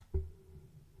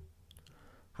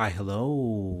Hi, hello.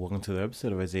 Welcome to the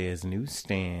episode of Isaiah's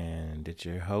Newsstand. It's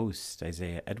your host,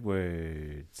 Isaiah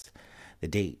Edwards. The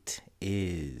date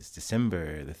is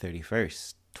December the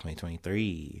 31st,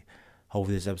 2023.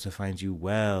 Hopefully this episode finds you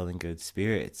well, in good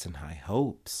spirits and high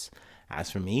hopes. As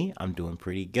for me, I'm doing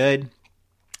pretty good.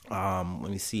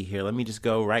 Let me see here. Let me just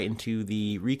go right into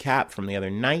the recap from the other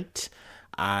night.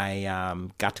 I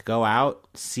got to go out,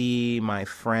 see my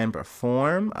friend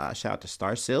perform. Shout out to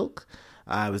Star Silk.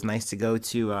 It was nice to go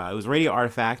to, it was Radio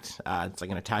Artifact. It's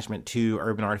like an attachment to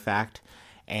Urban Artifact.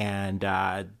 And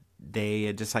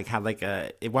they just like had like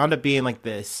it wound up being like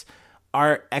this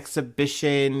art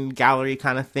exhibition gallery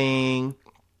kind of thing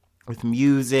with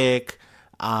music.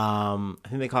 I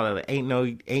think they called it Ain't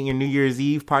Your New Year's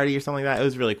Eve party or something like that. It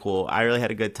was really cool. I really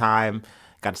had a good time.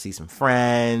 Got to see some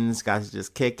friends, got to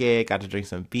just kick it, got to drink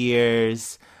some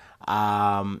beers.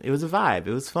 It was a vibe.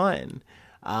 It was fun.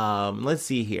 Let's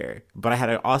see here. But I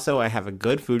have a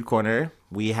good food corner.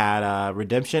 We had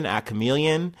Redemption at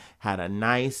Chameleon, had a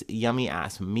nice, yummy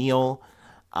ass meal.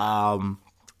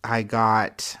 I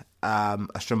got a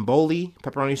stromboli,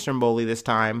 pepperoni stromboli this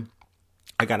time.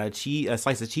 I got a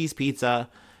slice of cheese pizza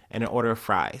and an order of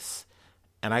fries.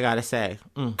 And I gotta say,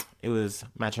 it was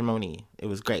matrimony. It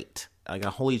was great. Like a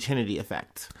Holy Trinity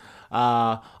effect.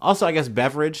 Also, I guess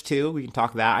beverage too. We can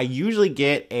talk that. I usually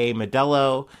get a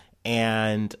Modelo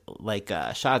and like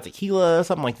a shot of tequila,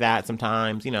 something like that.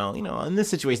 Sometimes, in this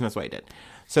situation, that's what I did.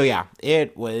 So yeah,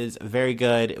 it was very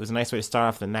good. It was a nice way to start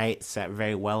off the night. Sat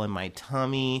very well in my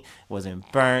tummy. Wasn't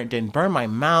burnt. Didn't burn my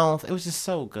mouth. It was just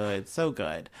so good, so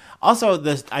good. Also,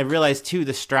 I realized too,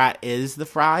 the strat is the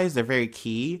fries. They're very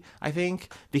key, I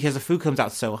think, because the food comes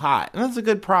out so hot, and that's a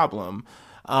good problem.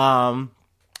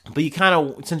 But you kind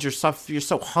of, since you're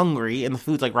so hungry and the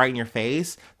food's like right in your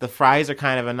face, the fries are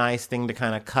kind of a nice thing to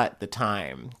kind of cut the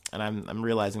time. And I'm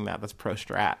realizing that's pro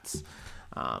strats.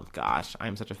 Gosh,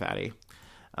 I'm such a fatty.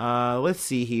 Let's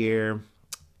see here.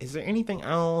 Is there anything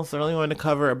else I really wanted to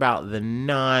cover about the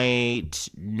night?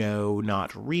 No,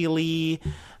 not really.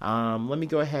 Let me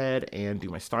go ahead and do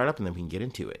my startup and then we can get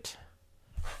into it.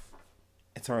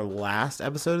 It's our last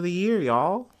episode of the year,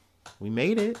 y'all. We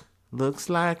made it. Looks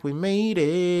like we made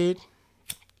it.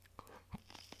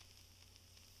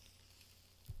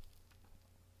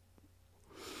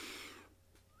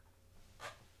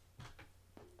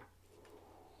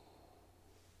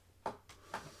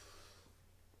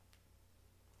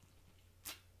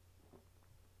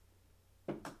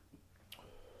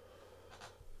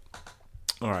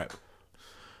 All right.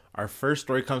 Our first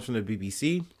story comes from the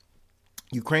BBC.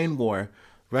 Ukraine war.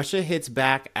 Russia hits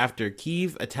back after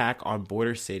Kyiv attack on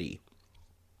border city.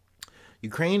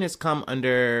 Ukraine has come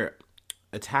under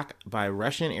attack by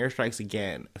Russian airstrikes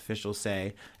again, officials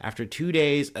say, after 2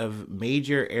 days of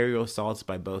major aerial assaults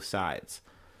by both sides.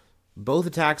 Both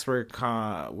attacks were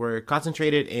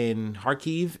concentrated in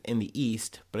Kharkiv in the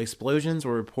east, but explosions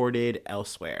were reported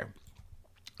elsewhere.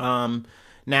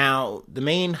 Now, the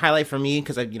main highlight for me,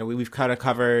 because we've kind of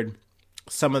covered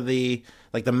some of the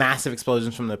massive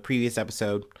explosions from the previous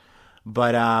episode,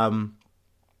 but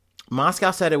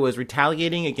Moscow said it was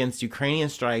retaliating against Ukrainian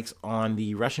strikes on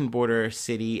the Russian border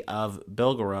city of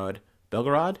Belgorod,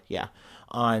 yeah,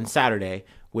 on Saturday,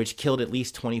 which killed at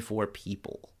least 24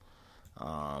 people.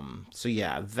 So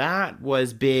yeah, that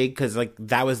was big because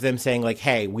that was them saying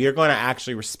hey, we are going to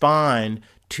actually respond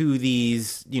to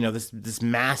these, this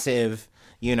massive,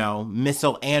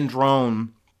 missile and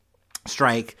drone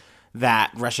strike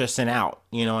that Russia sent out,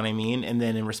 you know what I mean? And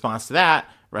then in response to that,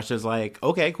 Russia's like,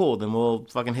 okay, cool, then we'll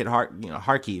fucking hit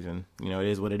Kharkiv, and it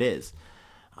is what it is.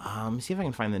 Let me see if I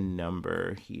can find the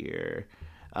number here.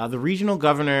 The regional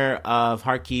governor of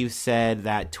Kharkiv said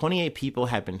that 28 people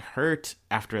had been hurt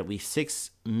after at least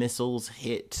 6 missiles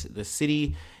hit the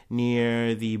city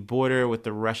near the border with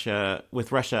Russia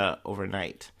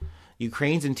overnight.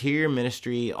 Ukraine's Interior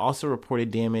Ministry also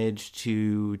reported damage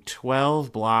to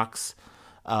 12 blocks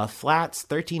of flats,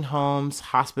 13 homes,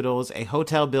 hospitals, a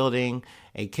hotel building,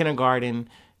 a kindergarten,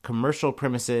 commercial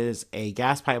premises, a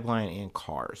gas pipeline, and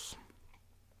cars.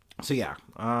 So yeah,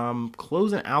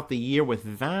 closing out the year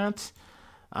with that.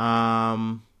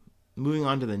 Moving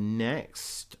on to the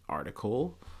next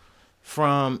article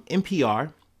from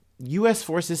NPR. U.S.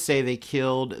 forces say they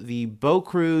killed the boat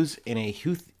crews in a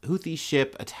Houthi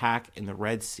ship attack in the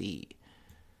Red Sea.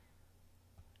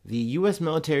 The U.S.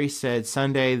 military said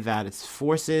Sunday that its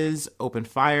forces opened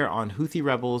fire on Houthi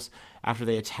rebels after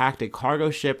they attacked a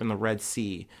cargo ship in the Red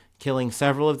Sea, killing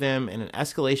several of them in an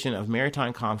escalation of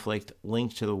maritime conflict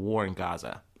linked to the war in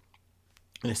Gaza.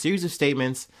 In a series of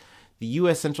statements, the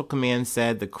U.S. Central Command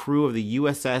said the crew of the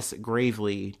USS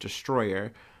Gravely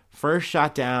destroyer first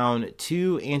shot down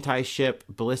 2 anti-ship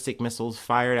ballistic missiles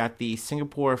fired at the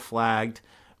Singapore-flagged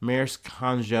Maersk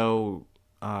Hangzhou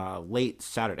late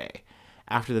Saturday,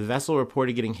 after the vessel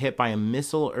reported getting hit by a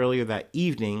missile earlier that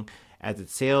evening as it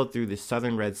sailed through the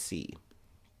southern Red Sea.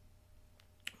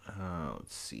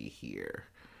 Let's see here.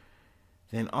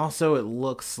 Then also it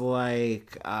looks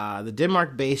like the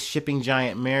Denmark-based shipping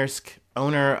giant Maersk,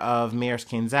 owner of Maersk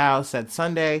Hangzhou, said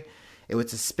Sunday it would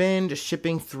suspend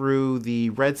shipping through the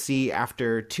Red Sea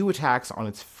after 2 attacks on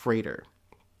its freighter.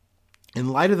 In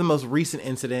light of the most recent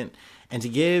incident, and to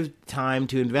give time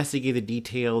to investigate the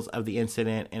details of the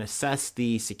incident and assess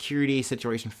the security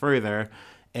situation further,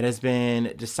 it has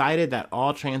been decided that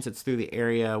all transits through the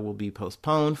area will be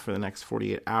postponed for the next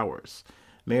 48 hours.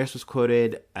 Maersk was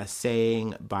quoted as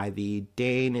saying by the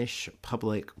Danish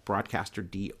public broadcaster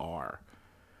DR.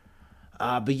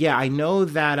 But yeah, I know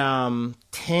that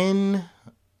 10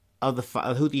 of the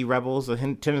Houthi rebels, 10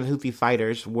 of the Houthi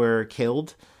fighters were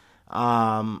killed.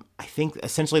 I think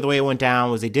essentially the way it went down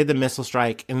was they did the missile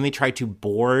strike and then they tried to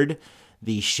board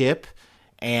the ship.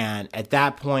 And at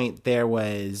that point, there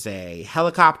was a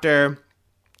helicopter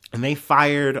and they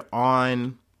fired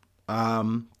on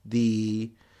the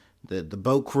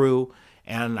boat crew.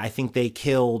 And I think they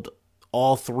killed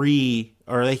all 3,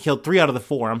 or they killed 3 out of the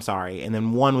 4, I'm sorry. And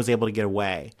then 1 was able to get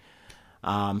away.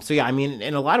 So yeah, I mean,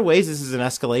 in a lot of ways, this is an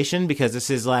escalation because this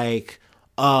is like,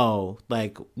 oh,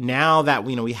 like now that,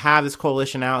 we have this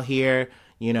coalition out here,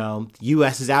 the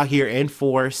U.S. is out here in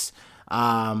force.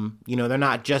 They're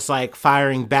not just like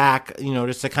firing back,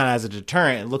 just to kind of as a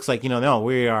deterrent. It looks like, no,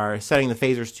 we are setting the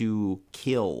phasers to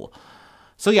kill.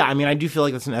 So yeah, I mean, I do feel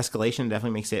like that's an escalation. It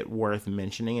definitely makes it worth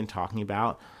mentioning and talking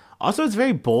about. Also, it's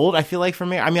very bold, I feel like, for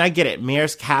me. I mean, I get it.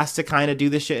 Maersk has to kind of do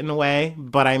this shit in a way,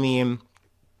 but I mean,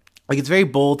 like, it's very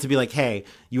bold to be like, hey,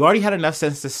 you already had enough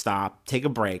sense to stop, take a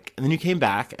break, and then you came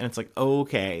back, and it's like,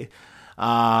 okay,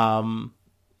 now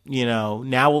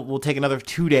we'll take another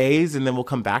 2 days, and then we'll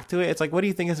come back to it. It's like, what do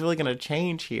you think is really going to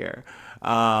change here?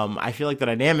 I feel like the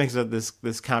dynamics of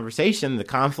this conversation, the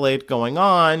conflict going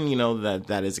on,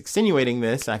 that is extenuating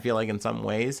this, I feel like in some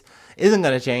ways, isn't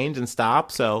going to change and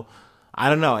stop, so I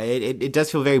don't know. It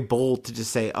does feel very bold to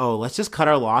just say, oh, let's just cut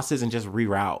our losses and just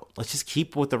reroute. Let's just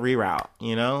keep with the reroute,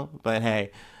 But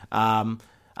hey, I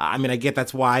mean, I get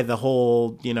that's why the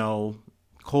whole,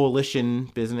 coalition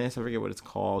business, I forget what it's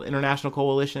called, International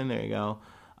Coalition, there you go,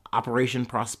 Operation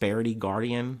Prosperity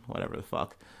Guardian, whatever the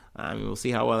fuck. I mean, we'll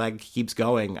see how well that keeps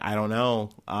going. I don't know.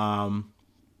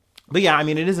 But yeah, I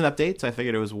mean, it is an update, so I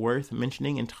figured it was worth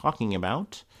mentioning and talking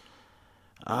about.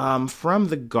 From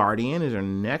The Guardian is our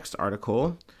next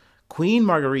article. Queen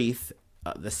Margrethe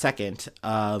II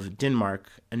of Denmark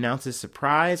announces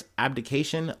surprise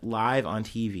abdication live on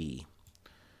TV.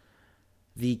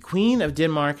 The Queen of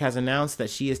Denmark has announced that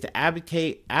she is to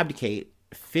abdicate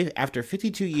after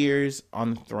 52 years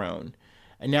on the throne.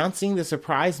 Announcing the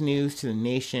surprise news to the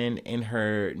nation in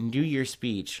her New Year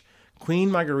speech, Queen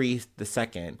Margrethe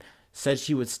II said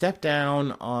she would step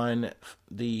down on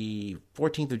the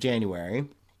 14th of January,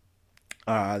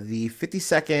 the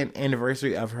 52nd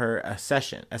anniversary of her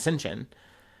ascension,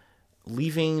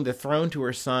 leaving the throne to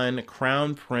her son,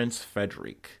 Crown Prince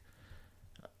Frederik.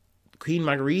 Queen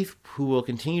Margrethe, who will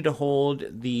continue to hold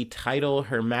the title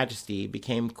Her Majesty,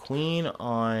 became queen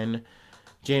on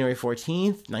January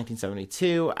 14th,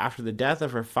 1972, after the death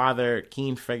of her father,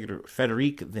 King Frederik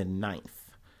IX.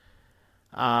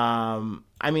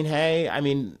 I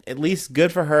mean, at least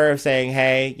good for her saying,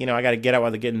 hey, I got to get out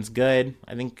while the getting's good.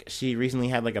 I think she recently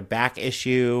had like a back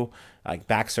issue, like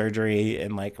back surgery,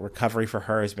 and like recovery for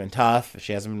her has been tough.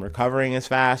 She hasn't been recovering as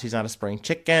fast. She's not a spring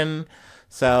chicken.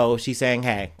 So she's saying,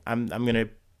 hey, I'm going to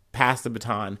pass the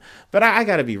baton. But I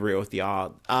got to be real with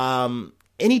y'all.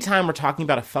 Anytime we're talking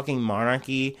about a fucking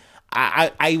monarchy,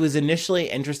 I was initially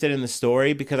interested in the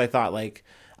story because I thought like,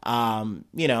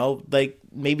 like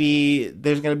maybe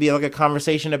there's going to be like a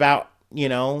conversation about,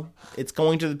 it's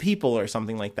going to the people or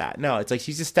something like that. No, it's like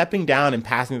she's just stepping down and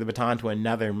passing the baton to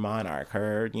another monarch,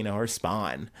 her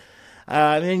spawn.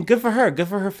 I mean, good for her. Good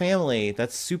for her family.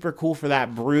 That's super cool for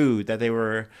that brood that they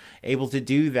were able to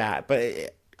do that.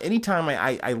 But anytime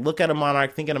I look at a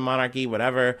monarch, think of a monarchy,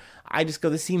 whatever, I just go,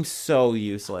 this seems so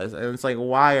useless. And it's like,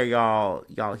 why are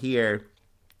y'all here?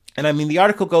 And I mean, the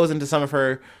article goes into some of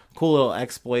her cool little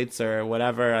exploits or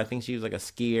whatever. I think she was like a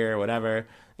skier or whatever.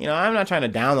 I'm not trying to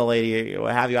down the lady or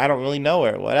what have you. I don't really know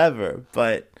her, whatever.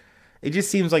 But it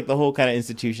just seems like the whole kind of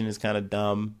institution is kind of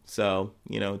dumb. So,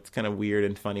 it's kind of weird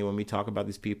and funny when we talk about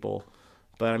these people.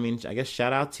 But I mean, I guess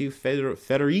shout out to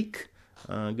Frederik.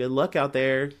 Good luck out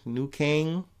there, new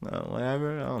king,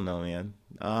 whatever. I don't know, man.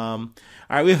 All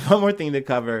right, we have one more thing to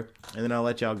cover, and then I'll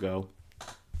let y'all go.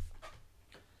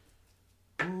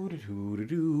 But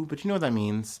you know what that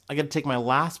means. I got to take my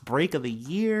last break of the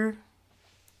year.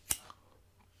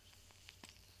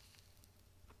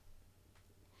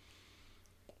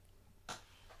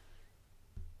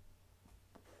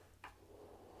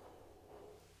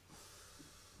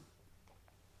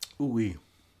 Ooh-wee.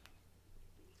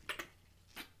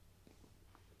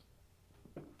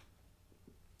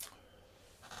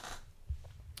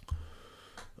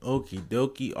 Okie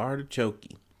dokie artichoke.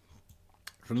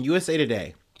 From USA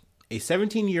Today, a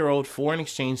 17-year-old foreign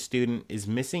exchange student is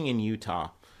missing in Utah.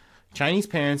 Chinese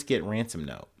parents get ransom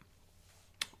note.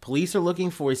 Police are looking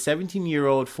for a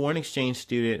 17-year-old foreign exchange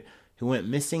student who went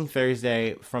missing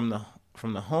Thursday from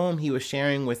the home he was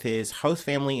sharing with his host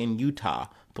family in Utah,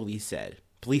 police say.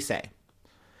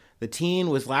 The teen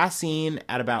was last seen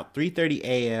at about 3:30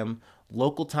 a.m.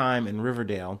 local time in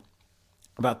Riverdale,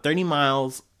 about 30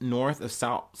 miles north of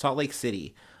Salt Lake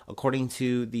City, according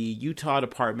to the Utah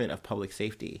Department of Public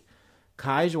Safety.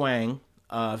 Zhuang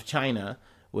of China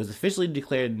was officially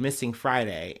declared missing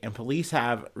Friday, and police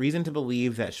have reason to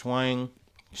believe that Zhuang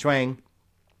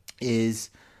is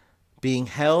being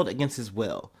held against his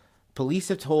will. Police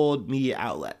have told media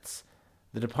outlets.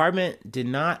 The department did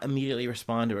not immediately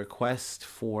respond to requests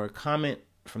for comment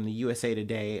from the USA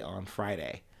Today on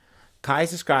Friday. Kai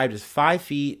is described as 5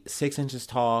 feet, 6 inches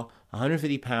tall,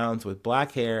 150 pounds, with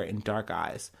black hair and dark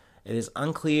eyes. It is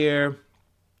unclear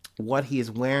what he is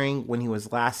wearing when he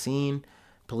was last seen.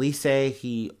 Police say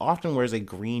he often wears a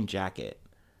green jacket.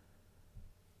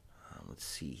 Let's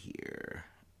see here.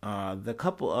 The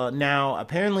couple, now,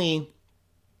 apparently,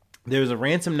 there was a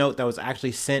ransom note that was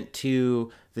actually sent to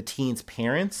the teen's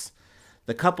parents.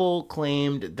 The couple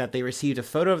claimed that they received a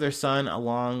photo of their son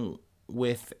along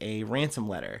with a ransom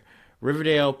letter.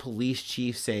 Riverdale Police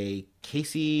Chief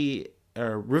Casey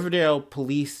Warren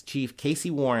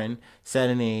said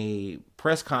in a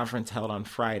press conference held on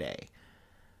Friday.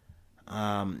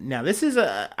 Now, this is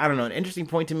an interesting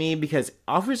point to me because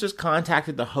officers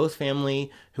contacted the host family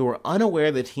who were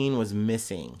unaware the teen was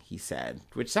missing, he said,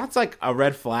 which sounds like a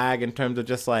red flag in terms of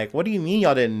just like, what do you mean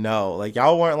y'all didn't know? Like,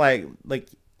 y'all weren't like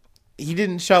he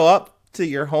didn't show up to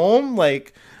your home?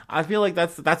 Like, I feel like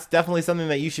that's definitely something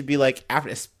that you should be like,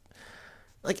 after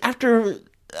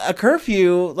a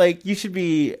curfew, like, you should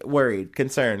be worried,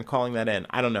 concerned, calling that in.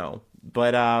 I don't know.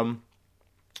 But,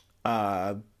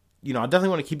 I definitely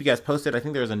want to keep you guys posted. I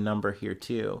think there's a number here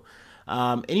too.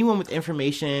 Anyone with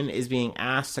information is being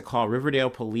asked to call Riverdale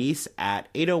Police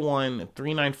at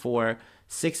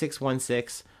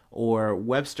 801-394-6616 or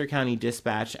Webster County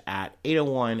Dispatch at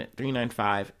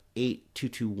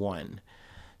 801-395-8221.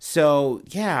 So,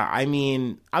 yeah, I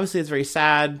mean, obviously it's very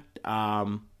sad.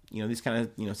 These kind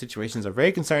of, situations are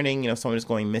very concerning. Someone is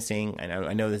going missing.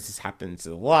 I know this happens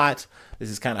a lot. This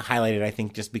is kind of highlighted, I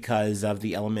think, just because of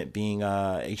the element being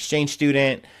an exchange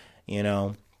student, and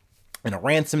a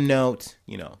ransom note,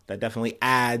 that definitely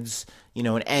adds,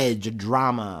 an edge, a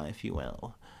drama, if you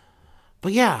will.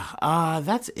 But yeah,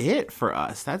 that's it for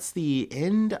us. That's the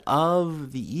end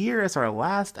of the year. It's our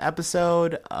last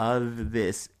episode of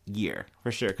this year,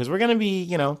 for sure. Because we're going to be,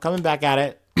 coming back at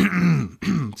it.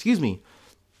 Excuse me.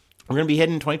 We're going to be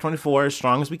hitting 2024 as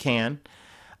strong as we can.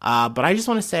 But I just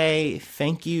want to say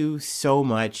thank you so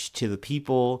much to the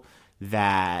people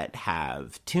that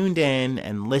have tuned in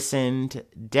and listened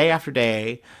day after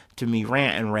day to me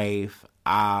rant and rave.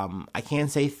 I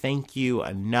can't say thank you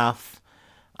enough.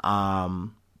 It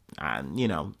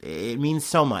means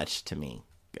so much to me.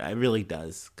 It really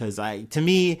does. Because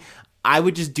I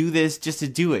would just do this just to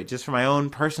do it, just for my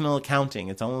own personal accounting.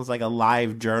 It's almost like a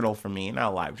live journal for me.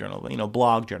 Not a live journal, but,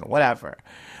 blog journal, whatever.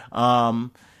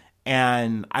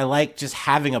 And I like just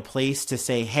having a place to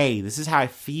say, hey, this is how I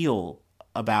feel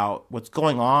about what's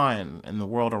going on in the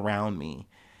world around me.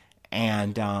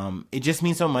 And it just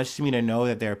means so much to me to know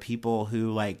that there are people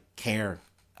who, care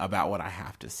about what I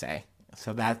have to say.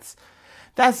 So that's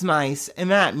nice. And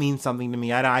that means something to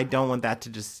me. I don't want that to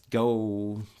just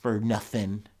go for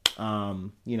nothing.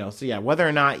 So yeah, whether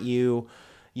or not you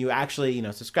actually,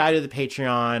 subscribe to the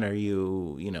Patreon or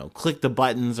you click the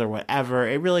buttons or whatever,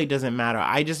 it really doesn't matter.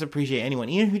 I just appreciate anyone,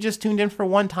 even who just tuned in for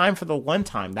one time,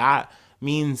 that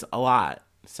means a lot.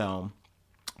 So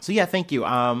yeah, thank you.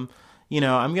 I'm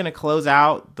going to close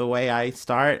out the way I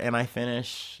start and I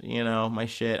finish, my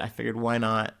shit. I figured why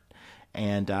not?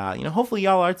 And, hopefully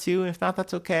y'all are too. If not,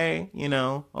 that's okay.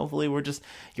 Hopefully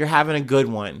you're having a good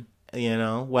one.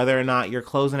 Whether or not you're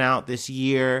closing out this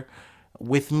year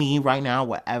with me right now,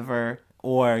 whatever,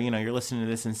 or, you're listening to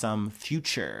this in some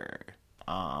future.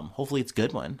 Hopefully it's a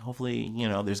good one. Hopefully,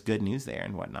 there's good news there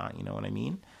and whatnot. You know what I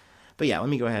mean? But yeah, let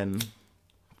me go ahead and...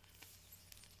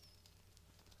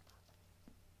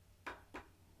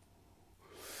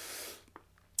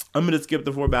 I'm going to skip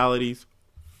the formalities.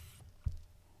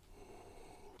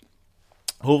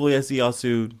 Hopefully I see y'all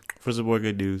soon for some more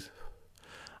good news.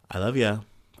 I love ya.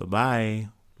 Bye-bye.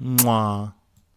 Mwah.